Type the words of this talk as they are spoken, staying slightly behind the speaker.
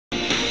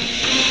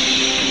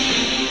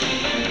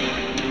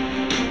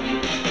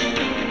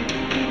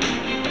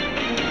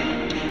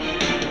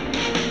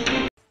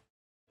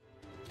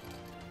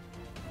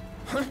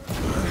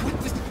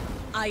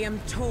am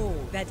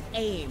told that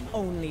A.I.M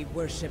only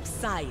worships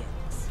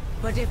science.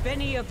 But if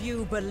any of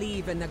you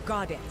believe in the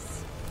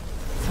goddess,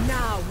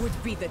 now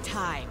would be the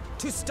time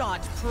to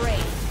start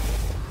praying.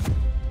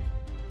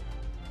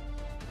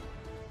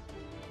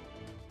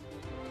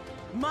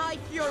 My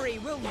fury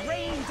will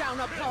rain down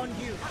upon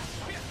you!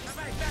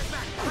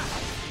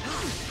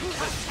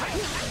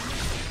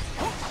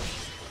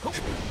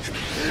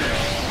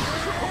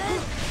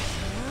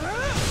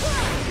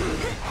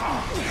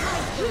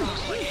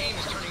 Looks like A.I.M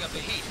is turning up the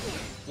heat.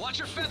 Watch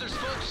your feathers,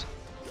 folks!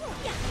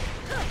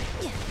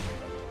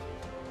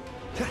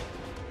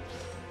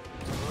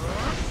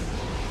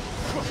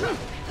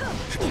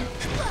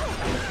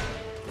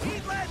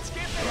 Let's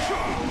get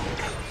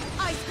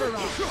Ice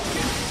barrage!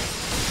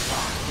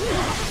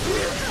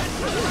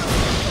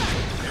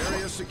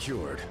 Area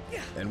secured,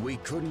 and we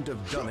couldn't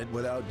have done it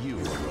without you,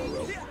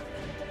 Aurora.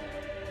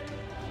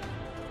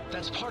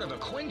 That's part of a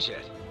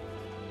Quinjet.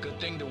 Good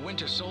thing the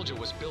Winter Soldier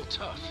was built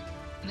tough.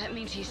 That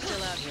means he's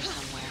still out here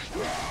somewhere.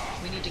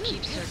 We need to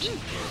keep searching.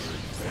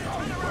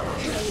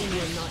 A.I.M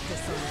will not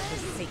dishonor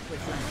this sacred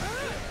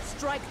land.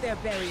 Strike their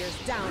barriers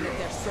down at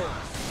their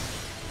source.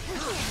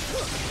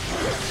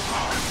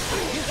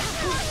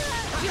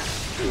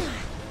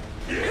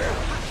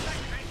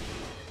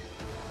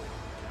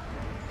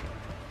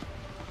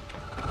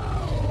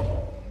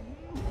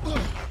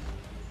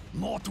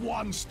 Not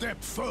one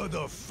step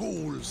further,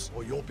 fools,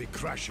 or you'll be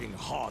crashing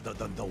harder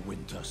than the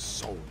Winter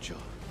Soldier.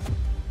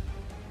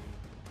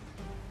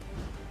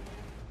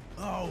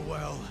 Oh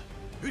well,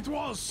 it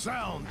was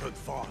sound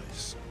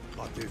advice,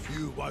 but if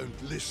you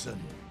won't listen,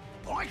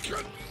 I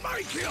can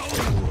make you!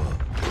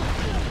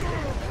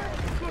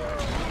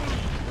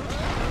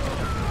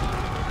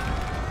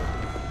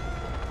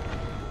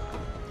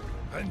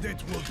 And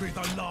it will be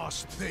the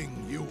last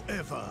thing you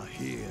ever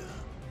hear.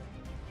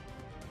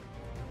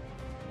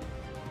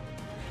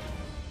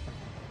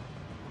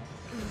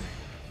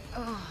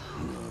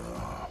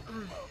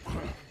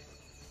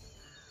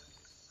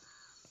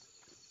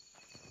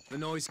 The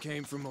noise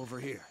came from over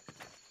here.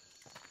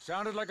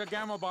 Sounded like a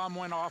gamma bomb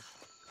went off.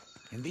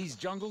 In these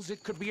jungles,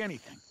 it could be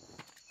anything.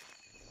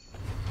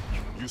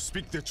 You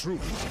speak the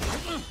truth.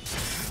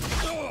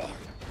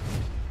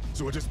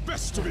 So it is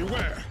best to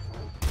beware.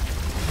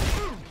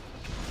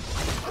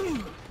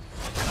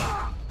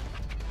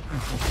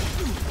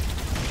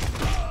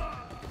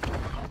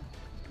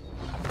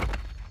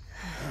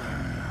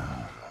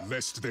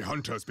 Lest the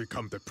hunters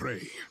become the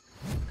prey.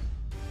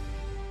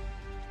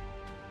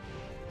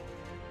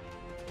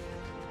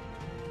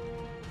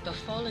 The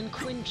fallen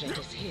Quinjet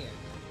is here,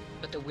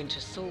 but the Winter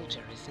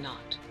Soldier is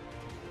not.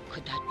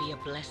 Could that be a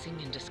blessing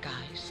in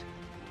disguise?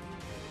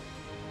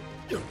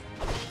 That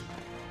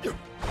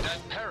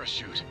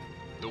parachute.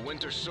 The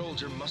Winter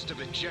Soldier must have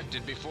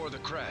ejected before the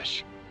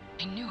crash.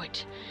 I knew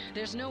it.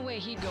 There's no way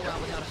he'd go out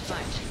without a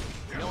fight.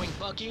 Knowing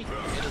Bucky,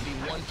 it'll be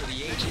one for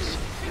the ages.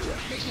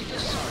 Makes me feel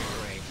sorry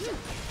for A.I.M.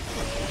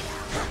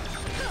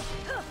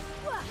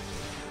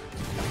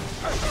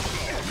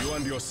 You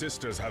and your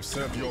sisters have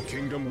served your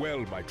kingdom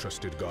well, my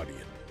trusted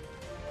guardian.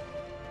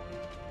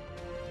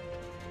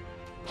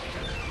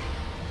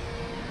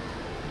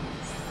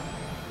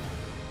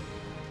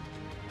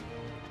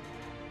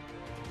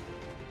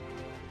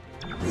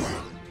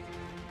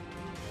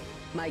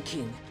 My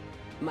king,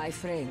 my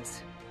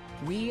friends,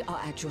 we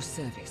are at your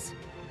service.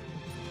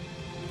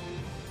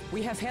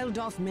 We have held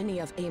off many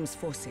of A.I.M's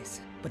forces,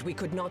 but we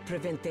could not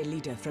prevent their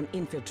leader from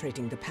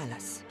infiltrating the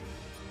palace.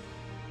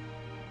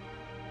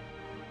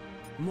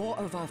 More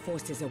of our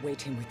forces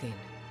await him within.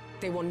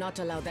 They will not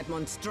allow that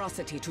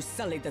monstrosity to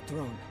sully the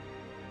throne.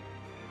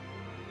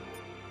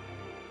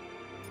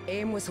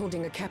 A.I.M was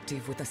holding a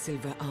captive with a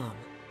silver arm,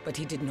 but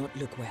he did not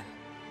look well.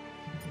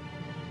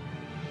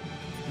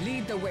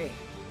 Lead the way,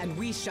 and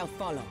we shall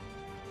follow.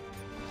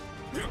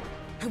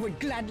 I would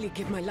gladly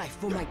give my life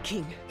for my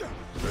king.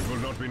 That will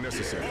not be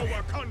necessary.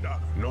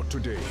 Wakanda! Not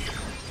today.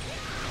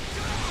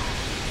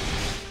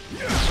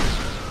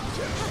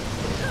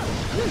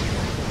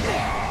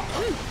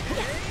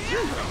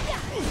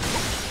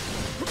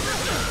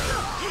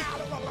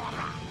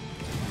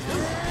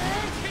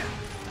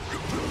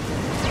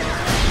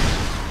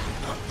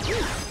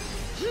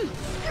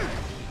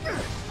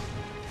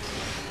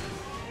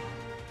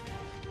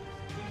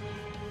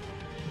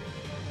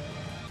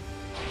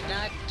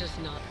 That does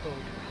not bode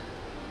well.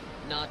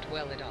 Not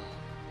well at all.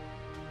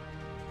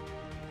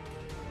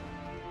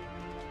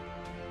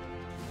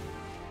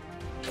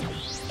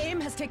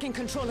 A.I.M has taken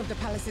control of the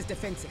palace's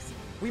defenses.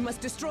 We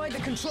must destroy the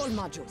control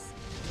modules.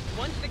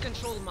 Once the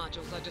control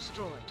modules are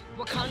destroyed,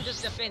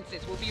 Wakanda's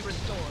defenses will be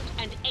restored,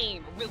 and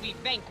A.I.M will be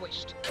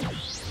vanquished.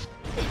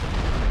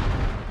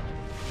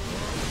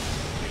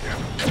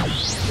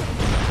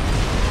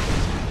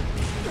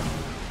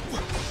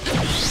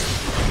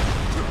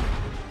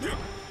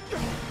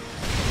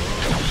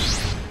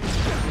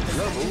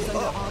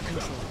 Under our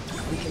control,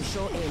 we can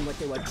show A.I.M what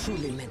they were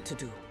truly meant to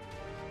do.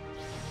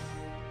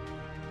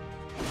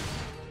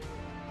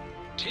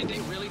 Did they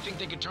really think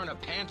they could turn a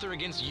panther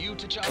against you,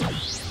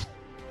 T'Challa?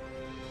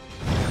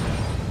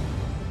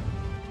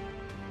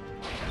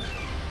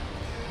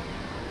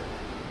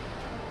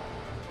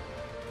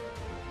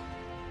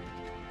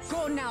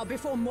 Go now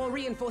before more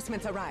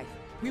reinforcements arrive.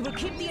 We will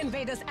keep the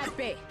invaders at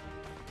bay.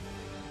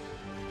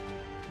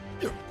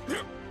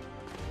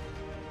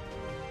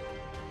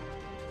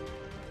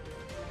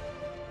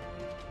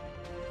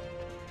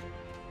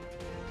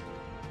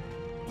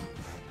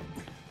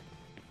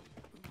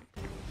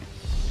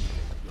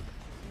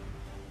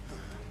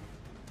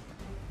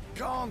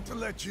 Can't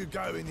let you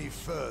go any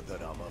further,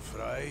 I'm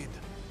afraid.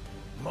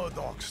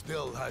 Modok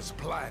still has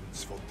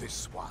plans for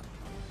this one.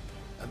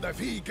 And if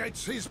he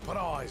gets his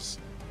prize,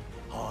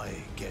 I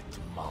get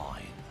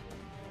mine.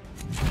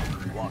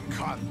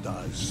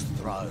 Wakanda's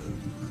throne.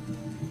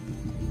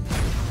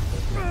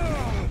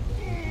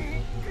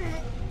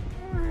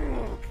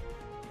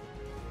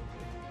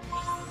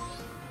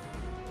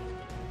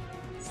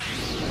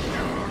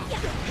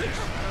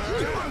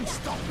 You won't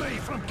stop me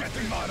from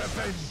getting my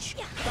revenge!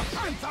 The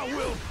Panther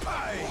will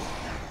pay!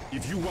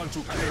 If you want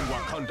to claim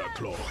Wakanda,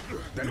 Klaw,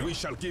 then we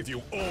shall give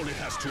you all it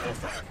has to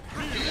offer.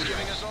 He's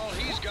giving us all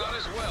he's got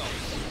as well.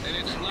 And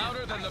it's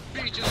louder than the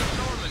beaches of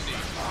Normandy.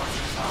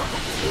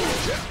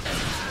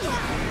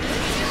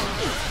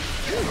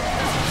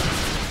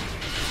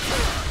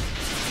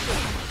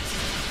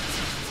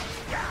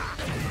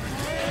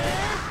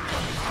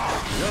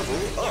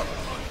 Level up!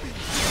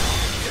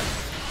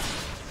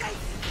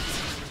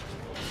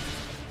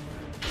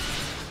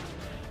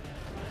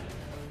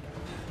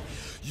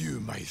 You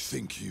may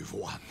think you've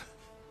won,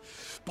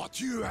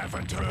 but you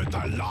haven't heard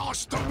the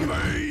last of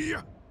me!